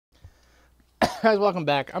Guys, welcome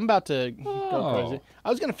back. I'm about to go crazy. I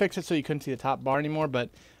was going to fix it so you couldn't see the top bar anymore, but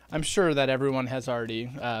I'm sure that everyone has already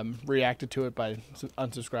reacted to it by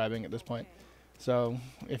unsubscribing at this point. So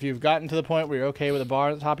if you've gotten to the point where you're okay with a bar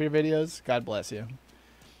at the top of your videos, God bless you.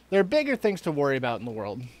 There are bigger things to worry about in the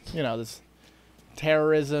world. You know, this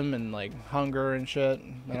terrorism and, like, hunger and shit.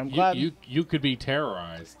 And I'm glad. You could be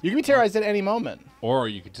terrorized. You can be terrorized at any moment. Or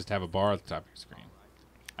you could just have a bar at the top of your screen.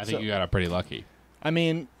 I think you got pretty lucky. I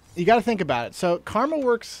mean, you got to think about it. So karma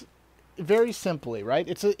works very simply, right?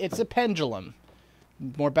 It's a pendulum.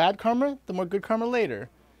 The more bad karma, the more good karma later.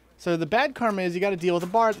 So the bad karma is you got to deal with a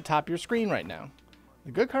bar at the top of your screen right now.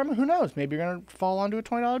 The good karma, who knows? Maybe you're going to fall onto a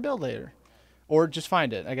 $20 bill later. Or just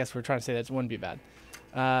find it. I guess we're trying to say that wouldn't be bad.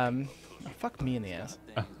 Fuck me in the ass.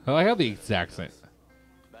 I like how the exact same.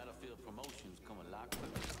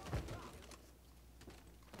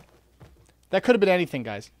 That could have been anything,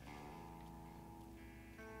 guys.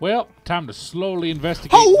 Well, time to slowly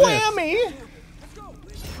investigate Oh, this. whammy!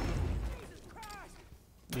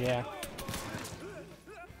 Yeah.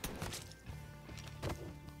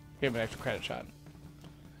 Give him an extra credit shot.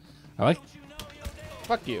 I like.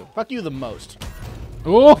 Fuck you. Fuck you the most.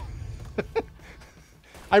 Oh!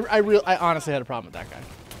 I honestly had a problem with that guy.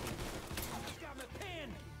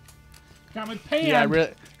 Got me panned. Yeah,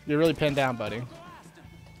 you're really pinned down, buddy.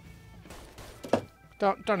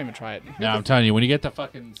 Don't even try it. No, I'm telling you, when you get the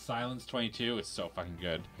fucking Silence 22, it's so fucking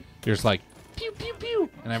good. You're just like, pew, pew, pew,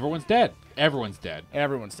 and everyone's dead. Everyone's dead.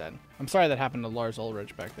 Everyone's dead. I'm sorry that happened to Lars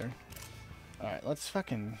Ulrich back there. All right, let's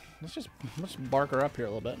bark her up here a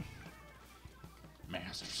little bit.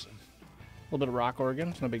 Masterson. A little bit of rock organ.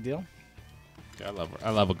 It's no big deal. Yeah, I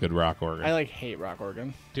love a good rock organ. I hate rock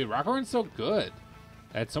organ. Dude, rock organ's so good.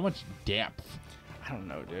 It had so much depth. I don't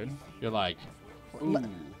know, dude. You're like, ooh.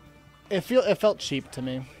 It felt cheap to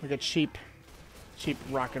me, like a cheap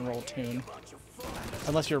rock and roll tune.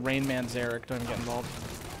 Unless you're Rain Man Zarek, don't get involved.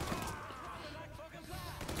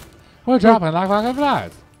 We're dropping like fucking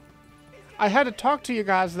flies. I had to talk to you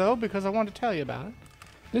guys though because I wanted to tell you about it.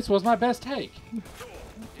 This was my best take.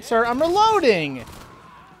 Sir, I'm reloading.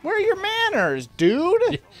 Where are your manners,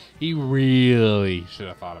 dude? He really should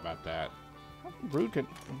have thought about that. Rude could.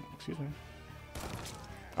 Excuse me.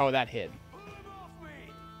 Oh, that hit.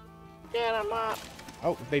 Get him up.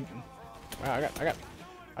 Oh, they. Wow,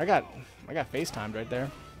 I got FaceTimed right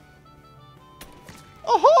there.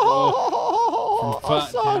 Oh, From I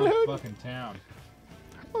saw it, dude. fucking town.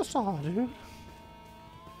 I saw it, dude.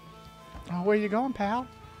 Oh, where you going, pal?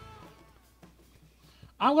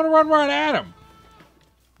 I'm gonna run right at him.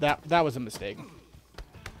 That was a mistake.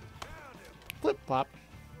 Flip flop.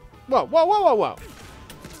 Whoa, whoa, whoa, whoa, whoa.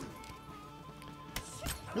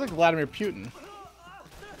 You're like Vladimir Putin.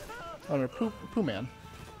 Vladimir Poo Man.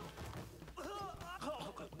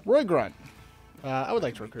 Roy Grunt. I would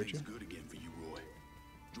like to recruit you. Good again for you, Roy.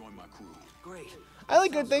 Join my crew. Great. I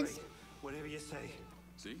like good things. Whatever you say.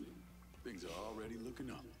 See? Things are already looking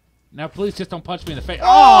up. Now, please just don't punch me in the face.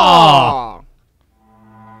 Oh!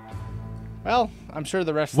 Well, I'm sure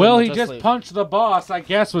the rest of them Well, will he just leave. punched the boss. I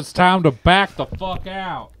guess it's time to back the fuck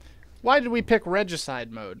out. Why did we pick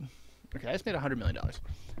regicide mode? Okay, I just made $100 million.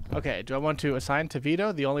 Okay, do I want to assign to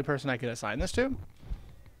Vito, the only person I can assign this to?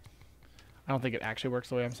 I don't think it actually works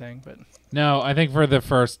the way I'm saying, but No, I think for the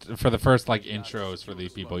first like intros for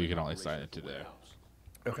these people, you can only assign it to the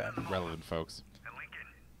okay. relevant folks. And Lincoln,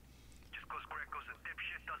 just because Greco's a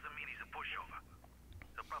dipshit doesn't mean he's a pushover.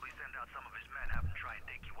 He'll probably send out some of his men, have him try and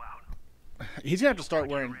take you out. He's gonna have to start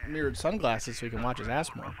wearing mirrored sunglasses so he can watch his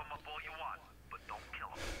ass more. Rough him up all you want, but don't kill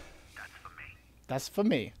him. That's for me. That's for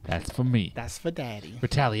me. That's for me. That's for daddy.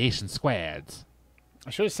 Retaliation squads. I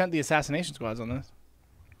should have sent the assassination squads on this.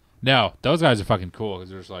 No, those guys are fucking cool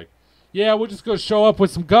because they're just like, yeah, we'll just go show up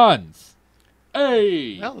with some guns.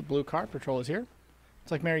 Hey, Well, the blue car patrol is here.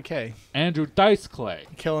 It's like Mary Kay. Andrew Dice Clay.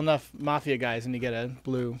 Kill enough mafia guys and you get a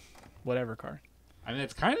blue whatever car. I mean,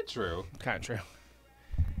 it's kind of true. Kind of true.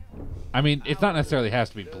 I mean, it's not necessarily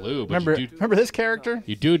has to be blue, but Remember this character?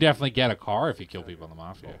 you do definitely get a car if you kill people in the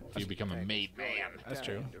mafia. If you become a made man. That's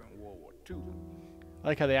true. During World War II. I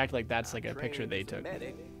like how they act like that's like a picture they took.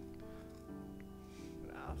 Medic,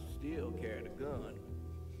 but I still carried a gun.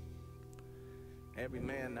 Every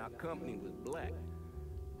man in our company was black.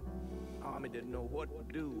 Army didn't know what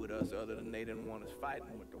to do with us other than they didn't want us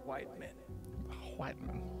fighting with the white men.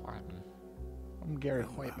 Whiteman. I'm Gary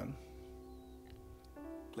Whiteman.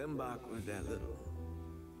 Klimbach was that little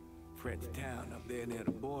French town up there near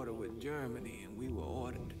the border with Germany, and we were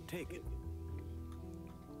ordered to take it.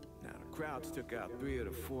 Now, the Krauts took out 3 of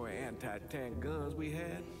the 4 anti-tank guns we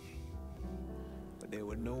had, but There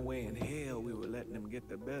was no way in hell we were letting them get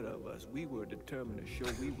the better of us. We were determined to show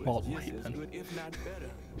we were Walt just as Whitman. good, if not better.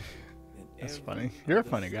 than That's every funny. You're a other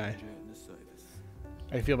funny guy. soldier in the service.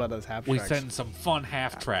 How do you feel about those half We tracks? sent some fun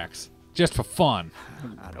half tracks just for fun.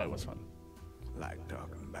 That was fun. Like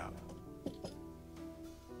talking about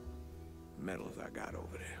medals I got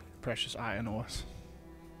over there. Precious iron ores.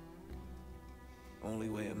 Only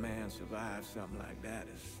way a man survives something like that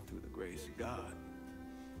is through the grace of God.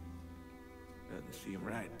 Doesn't seem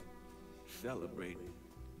right celebrating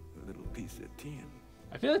a little piece of tin.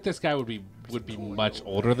 I feel like this guy would be much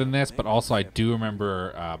older than this, but also I do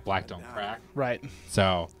remember Black Don't Crack. Right.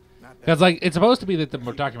 So, because like it's supposed to be that the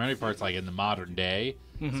documentary part's like in the modern day.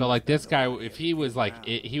 So like this guy, if he was like,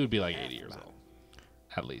 he would be like 80 years old,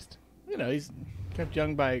 at least. You know, he's kept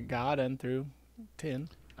young by God and through tin.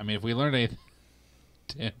 I mean, if we learned anything,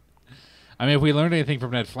 if we learned anything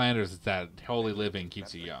from Ned Flanders, it's that holy living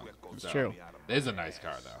keeps you young. It's true. It is a nice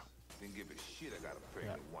car, though.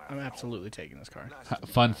 Yeah, I'm absolutely taking this car.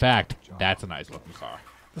 Fun fact: that's a nice looking car.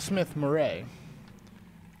 The Smith Murray.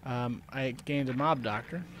 I gained a mob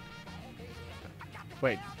doctor.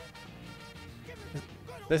 Wait.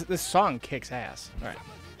 This song kicks ass. All right.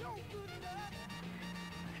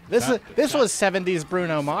 This was 70s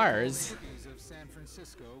Bruno Mars.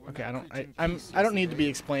 Okay, I don't need to be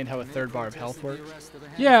explained how a third bar of health works.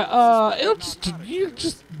 Yeah, you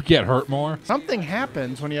just get hurt more. Something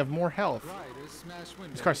happens when you have more health.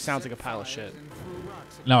 This car sounds like a pile of shit.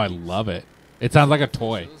 No, I love it. It sounds like a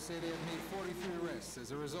toy.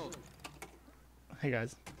 Hey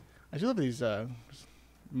guys, I do love these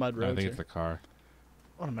mud roads. I think here. it's the car.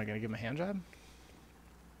 What am I gonna give him a hand job?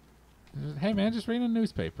 Hey man, just reading a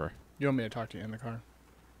newspaper. You want me to talk to you in the car?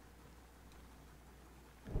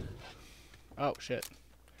 Oh shit!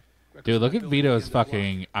 Dude, look at Vito's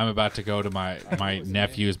fucking I'm about to go to my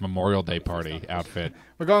nephew's Memorial Day party outfit.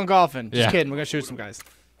 We're going golfing. Just Yeah. kidding. We're gonna shoot some guys.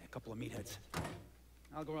 A couple of meatheads.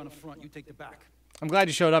 I'll go around the front. You take the back. I'm glad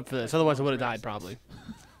you showed up for this. Otherwise, I would have died probably.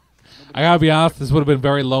 I gotta be honest, this would have been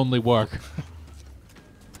very lonely work.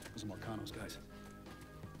 Those are Marcano's guys.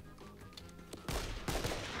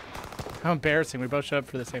 How embarrassing. We both showed up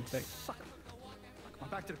for the same thing. Come on,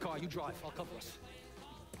 back to the car. You drive. I'll cover us.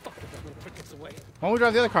 Fuck, if that little prick gets away. Why don't we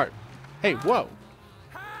drive the other car? Hey, whoa!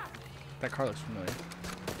 That car looks familiar.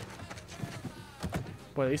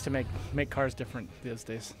 Boy, they used to make cars different those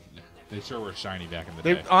days. They sure were shiny back in the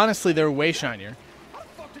They day. honestly, they're way shinier. How the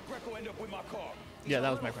fuck did Greco end up with my car? Yeah, that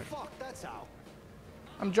was my question. Fuck, that's how.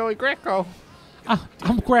 I'm Joey Greco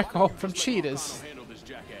I'm Greco. from Cheetahs. Handle this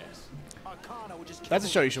jackass. Marcano would just That's a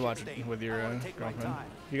kill show me you should watch today. with your I'll take my girlfriend. time.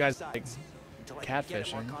 You guys like Besides, until I can get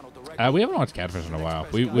catfishing. Marcano directly. We haven't watched Catfish in a while.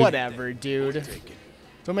 We Whatever, dude.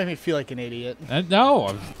 Don't make me feel like an idiot.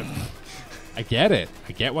 No, I get it.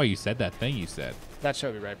 I get why you said that thing you said. That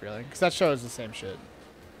show would be right, really. Because that show is the same shit.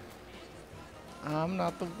 I'm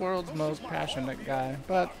not the world's most passionate guy,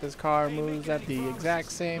 but this car moves at the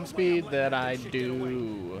exact same speed that I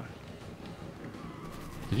do.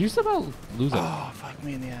 Did you somehow lose it? Oh, fuck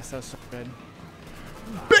me in the ass. That was so good.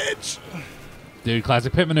 Bitch! Dude,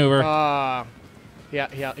 classic pit maneuver. Yeah,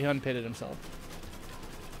 he unpitted himself.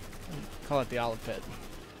 Call it the olive pit.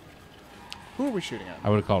 Who are we shooting at? I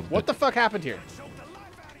would have called it. What the fuck happened here?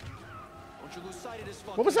 Don't you lose sight of this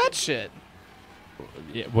fucking What was that shit?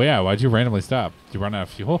 Yeah, well, yeah, why'd you randomly stop? Did you run out of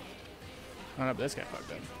fuel? I don't know, but this guy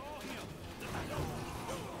fucked up.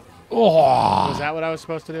 Oh! Was that what I was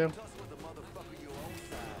supposed to do?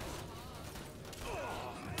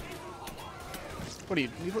 What are you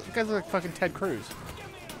guys look like fucking Ted Cruz.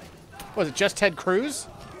 Was it just Ted Cruz?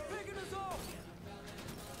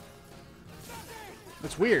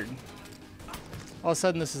 That's weird. All of a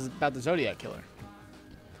sudden, this is about the Zodiac Killer.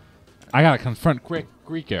 I gotta confront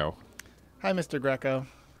Greco. Hi, Mr. Greco.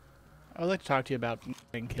 I would like to talk to you about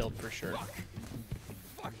being killed for sure.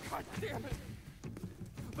 Are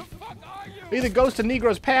you the ghost of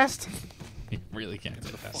Negro's past? You really can't do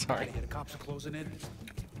that. Sorry. The cops are closing in.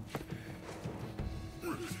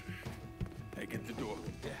 Hey, get the door.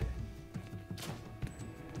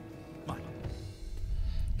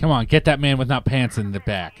 Come on, get that man with not pants in the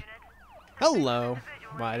back. Hello.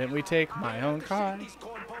 Why didn't we take my own car?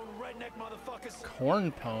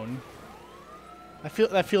 Corn pone.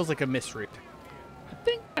 That feels like a misread. I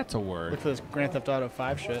think that's a word. Look for this Grand Theft Auto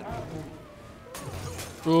 5 shit.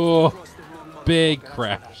 Oh, big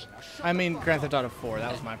crash. I mean, Grand Theft Auto 4.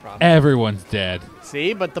 That was my problem. Everyone's dead.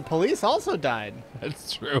 See, but the police also died.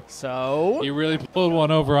 That's true. So. You really pulled one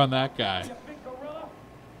over on that guy.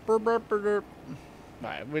 Burp, burp, burp, burp.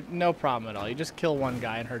 Alright, with no problem at all. You just kill one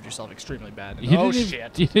guy and hurt yourself extremely bad. You Oh didn't shit!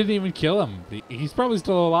 Even, you didn't even kill him. He's probably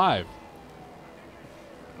still alive.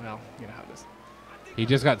 Well, you know how it is. He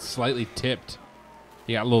just got slightly tipped.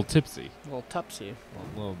 He got a little tipsy. A little Tupsy.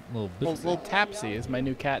 Little Little Tapsy is my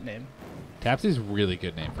new cat name. Tapsy's a really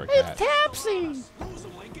good name for a cat. Tapsy!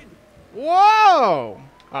 Whoa!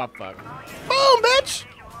 Oh, fuck. Boom, bitch!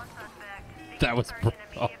 That was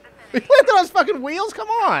brutal. He landed on his fucking wheels? Come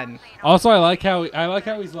on! Also, I like how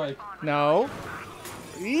he's like, No.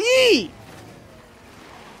 Yee!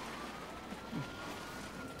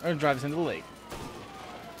 I'm gonna drive this into the lake.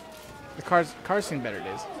 The car's seen better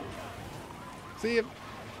days. See ya.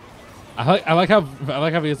 I like how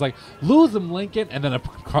he's like, lose him, Lincoln, and then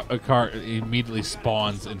a car immediately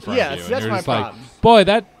spawns in front of you. That's and my you're just problem. like, boy,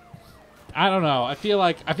 that I don't know. I feel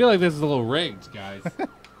like this is a little rigged, guys.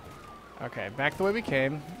 Okay, back the way we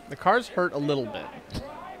came. The car's hurt a little bit.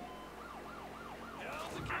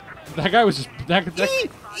 That guy was just that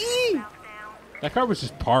car was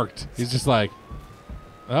just parked. He's just like,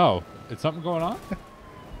 oh, is something going on?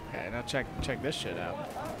 Okay, now check this shit out.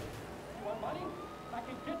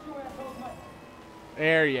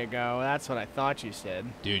 There you go. That's what I thought you said.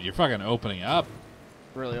 Dude, you're fucking opening up.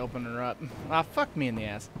 Really opening her up. Ah, fuck me in the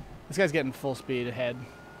ass. This guy's getting full speed ahead.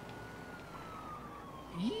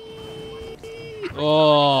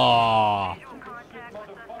 Oh.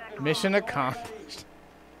 Mission accomplished.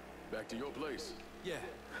 Back to your place. Yeah.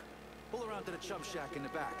 Pull around to the chum shack in the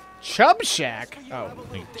back. Chub Shack? Oh,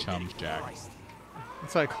 I think Chum's Jack.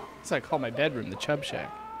 that's what I call my bedroom, the Chub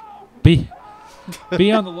Shack. Be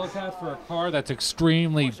on the lookout for a car that's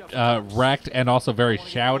extremely wrecked and also very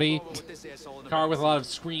shouty. Car with a lot of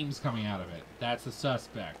screams coming out of it. That's the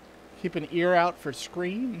suspect. Keep an ear out for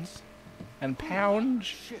screams and pounds.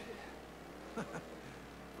 Shit.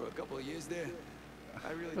 For a couple of years there,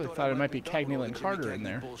 I really Thought it might be Cagney and Carter in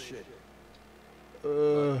there. Bullshit.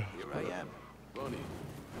 Uh, Here I am. Funny.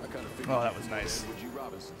 I kind of figured Oh, that was nice. Woody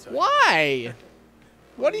Robinson type. why?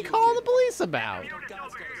 What are you calling the police about?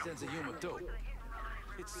 God's got a sense of humor too.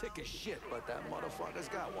 It's sick as shit, but that motherfucker's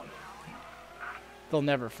got one. They'll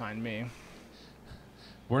never find me.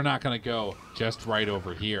 We're not gonna go just right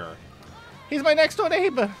over here. He's my next door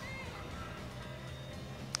neighbor.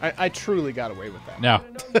 I truly got away with that. No.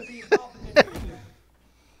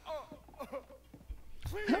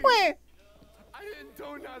 Wait. I didn't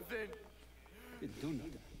do nothing. Didn't do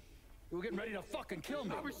nothing. You were getting ready to fucking kill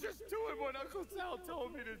me. I was just doing what Uncle Sal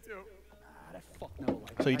told me to do. Ah, that fuck never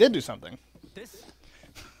liked So you did do something. this.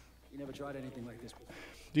 You never tried anything like this before.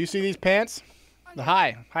 Do you see these pants? The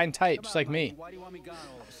high and tight, just like me. Why do you want me gone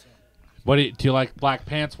all of a sudden? What do you like? Black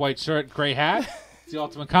pants, white shirt, gray hat? It's the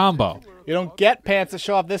ultimate combo. You don't get pants that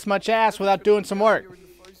show off this much ass without doing some work.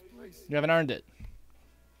 You haven't earned it.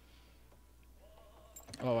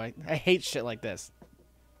 Oh, I hate shit like this.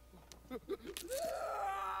 You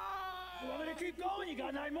want me to keep going? You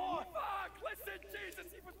got 9 more. Fuck! Listen,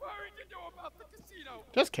 Jesus, he was worried to know about the casino.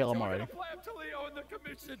 Just kill him We're already. gonna play up to Leo in the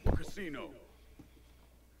commission. Casino.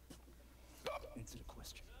 Answer the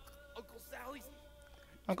question. Uncle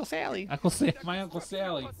Sally's. Uncle Sally. My Uncle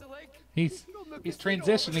Sally. Across the lake. He's Build the he's casino.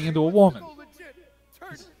 transitioning into a woman. So legit.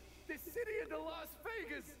 Turn this city into Las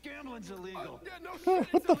Vegas. Gambling's illegal. Yeah, no shit, What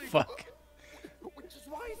it's the illegal. fuck? Which is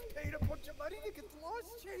why he's paid a bunch of money to get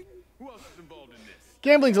lost, Jake. Who else is involved in this?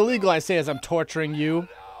 Gambling's illegal, I say as I'm torturing you,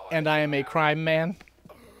 and I am a crime man.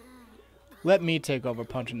 Let me take over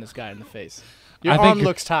punching this guy in the face. Your I think arm you're-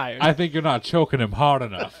 looks tired. I think you're not choking him hard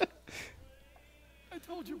enough. I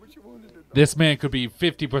told you what you wanted to know. This man could be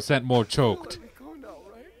 50% more choked. Let me go now,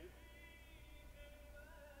 right?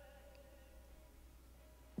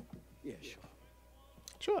 Yeah, sure.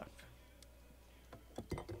 Sure.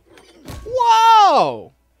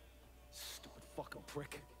 Whoa! Stupid fucking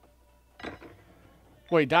prick.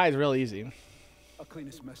 Boy, he dies real easy. I'll clean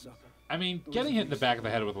this mess up. I mean, getting hit in the back of the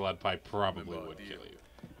head with a lead pipe probably would kill you.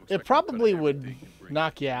 It probably would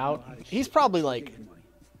knock you out. He's probably like,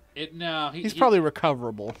 he's probably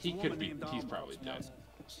recoverable. he could be. He's probably dead.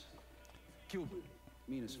 Cuban.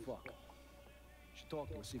 Mean as fuck. Should talk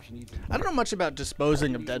to her, see if she needs I don't know much about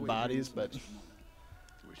disposing of dead bodies, but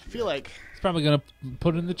I feel like, He's probably gonna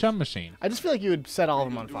put it in the chum machine. I just feel like you would set all of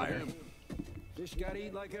them on fire. Fish gotta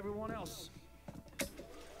eat like everyone else.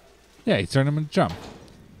 Yeah, he's turning him into chum.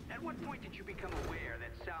 At what point did you become aware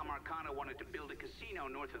that Sal Marcano wanted to build a casino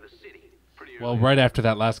north of the city? Pretty Well, early. right after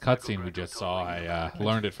that last cutscene we just saw, I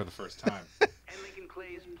learned it for the first time. And Lincoln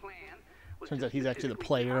Clay's plan was Turns to out he's actually the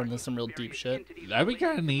player and there's some real deep shit. That'd be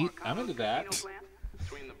kind of neat. I'm into that. Casino plan.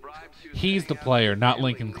 Between the bribes he was He's the paying out player, not and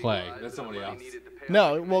Lincoln legally Clay. bribes That's somebody the money else. needed to pay off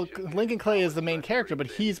No, the well, commission. Lincoln Clay is the main character, but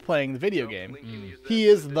he's playing the video game. He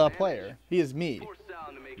is the player. He is me. Forced Sal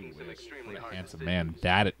into making some extremely hard Handsome decisions. man,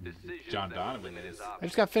 that Decisions John that Donovan limited his is. I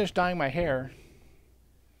just got finished dyeing my hair.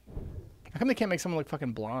 How come they can't make someone look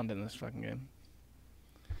fucking blonde in this fucking game?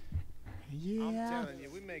 I'm Yeah. telling you,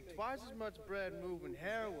 we make twice as much bread moving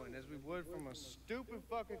heroin as we would from a stupid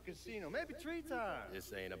fucking casino. Maybe 3 times.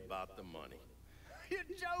 This ain't about the money. You're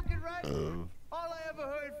joking, right? All I ever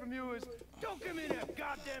heard from you is, don't give me that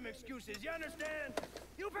goddamn excuses, you understand?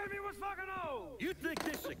 You pay me what's fucking owed. You think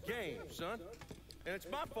this a game, son? And it's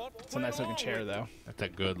my fault for It's a nice looking chair, though. That's a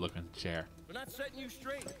good looking chair. For not setting you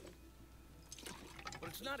straight. But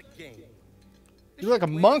it's not a game. You look like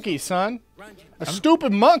a monkey, son. A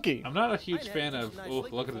stupid monkey. I'm not a huge fan of. Ooh,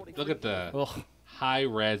 look at the Ugh. high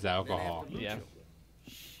res alcohol. Yeah.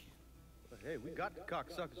 Hey, we got the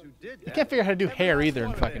cocksuckers who did You that. can't figure out how to do hair either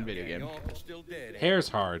in fucking video game. Your uncle's still dead. Hair's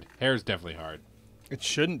hard. Hair's definitely hard, It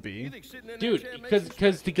shouldn't be. dude.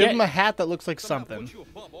 Because to Give get him a hat that looks like something.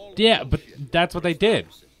 yeah, but that's what they did.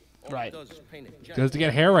 Right. Because to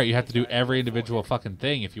get hair right, you have to do every individual fucking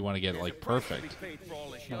thing if you want to get it like perfect.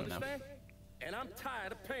 You understand? And I'm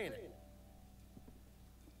tired of paying it.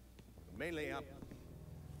 Mainly, I'm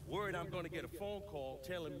worried I'm going to get a phone call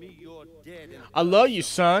telling me you're dead. I love you,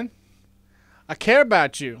 son. I care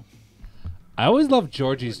about you. I always love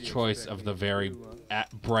Georgie's choice of the very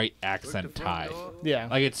bright accent tie. Yeah.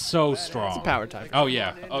 Like it's so strong. It's a power tie. Oh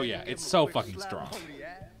yeah, oh yeah, it's so fucking strong.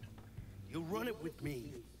 You'll run it with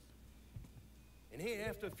me. And here,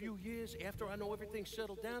 after a few years, after I know everything's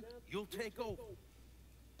settled down, you'll take over.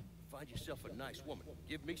 Find yourself a nice woman.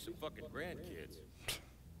 Give me some fucking grandkids.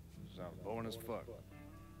 Sounds boring as fuck.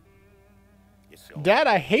 It's all Dad,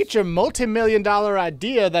 I hate your multi-million-dollar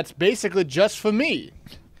idea that's basically just for me.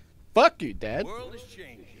 Fuck you, Dad. the world is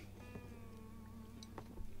changing.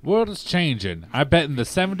 World is changing. I bet in the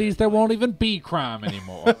 70s there won't even be crime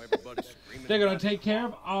anymore. Everybody's screaming. They're gonna take care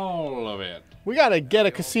of all of it. We gotta get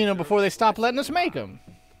a casino before they stop letting us make them.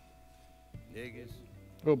 Niggas,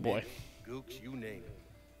 Oh boy. gooks, you name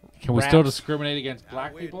it. Can we still Raps. discriminate against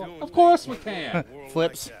black people? Of course we can. World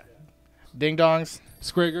Flips. like that. Ding dongs.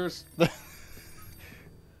 Squiggers.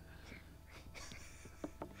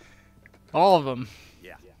 All of them.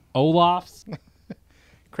 Yeah. Olafs.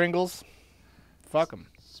 Kringles. Fuck them.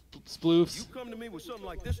 Sploofs. You come to me with something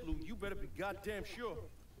like this, Lou, you better be goddamn sure.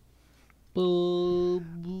 Oh,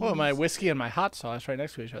 my whiskey and my hot sauce right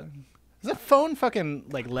next to each other. Is that phone fucking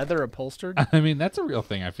like leather upholstered? I mean, that's a real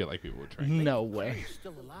thing I feel like people would try. No way.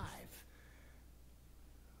 Still alive.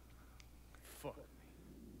 Fuck.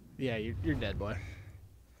 Yeah, you're dead, boy.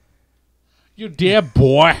 You dear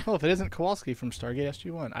boy. Oh, if it isn't Kowalski from Stargate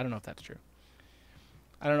SG-1. I don't know if that's true.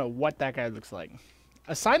 I don't know what that guy looks like.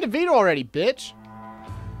 Assigned a veto already, bitch.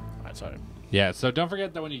 Alright, sorry. Yeah, so don't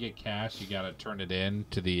forget that when you get cash, you gotta turn it in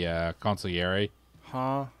to the consigliere.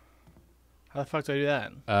 Huh? How the fuck do I do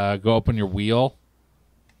that? Go open your wheel.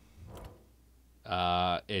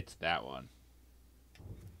 It's that one.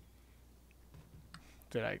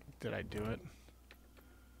 Did I do it?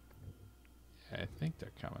 I think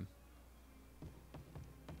they're coming.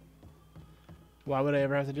 Why would I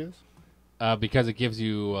ever have to do this? Because it gives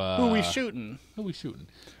you. Who we shooting? Who we shooting?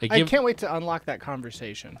 I can't wait to unlock that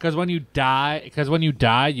conversation. Because when you die,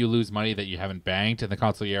 you lose money that you haven't banked, and the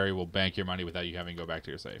consigliere will bank your money without you having to go back to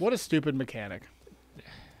your safe. What a stupid mechanic.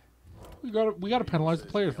 We gotta penalize the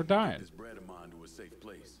players for dying. This bread of mine to a safe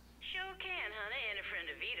place. Sure can, honey. And a friend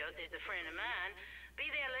of Vito's is a friend of mine. Be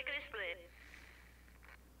there lickety split.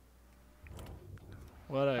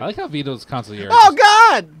 What a... I like how Vito's consigliere Oh,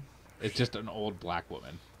 God! is just an old black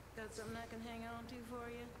woman. Got something I can hang on to for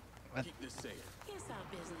you? Keep this safe. Guess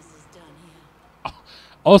our business is done here.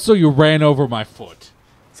 Also, you ran over my foot.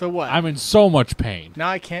 So what? I'm in so much pain. Now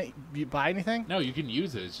I can't buy anything? No, you can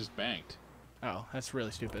use it. It's just banked. Oh, that's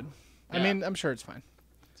really stupid. I Yeah. mean, I'm sure it's fine.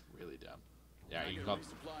 It's really dumb. Yeah, you can call.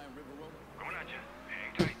 Going at you.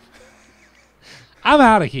 Hang tight. I'm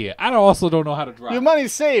out of here. I also don't know how to drive. Your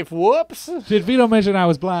money's safe. Whoops. Did Vito mention I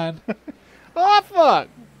was blind? Oh, fuck.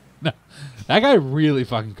 No. That guy really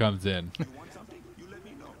fucking comes in.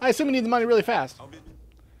 I assume you need the money really fast.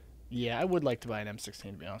 Yeah, I would like to buy an M16,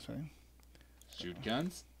 to be honest with you. Shoot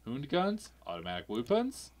guns, hound guns, automatic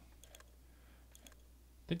weapons.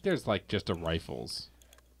 I think there's like just a rifles.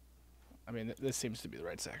 I mean, this seems to be the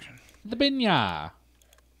right section. The binya.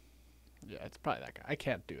 Yeah, it's probably that guy. I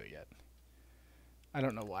can't do it yet. I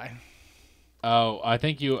don't know why. Oh, I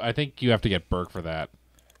think you have to get Burke for that.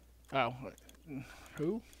 Oh,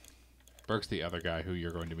 who? Burke's the other guy who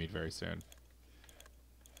you're going to meet very soon.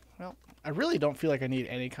 Well, I really don't feel like I need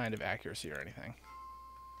any kind of accuracy or anything.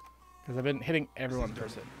 Because I've been hitting everyone in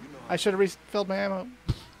person. I should have refilled my ammo.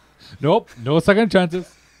 Nope, no second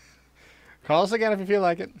chances. Call us again if you feel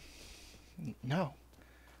like it. No.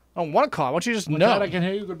 I don't want to call. I want you to just With know. that, I can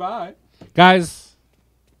hear you goodbye. Guys,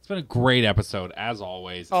 It's been a great episode, as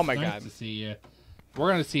always. Oh, my Nice God. to see you. We're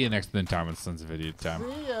going to see you next time on Sons of Idiot Time.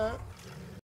 See ya.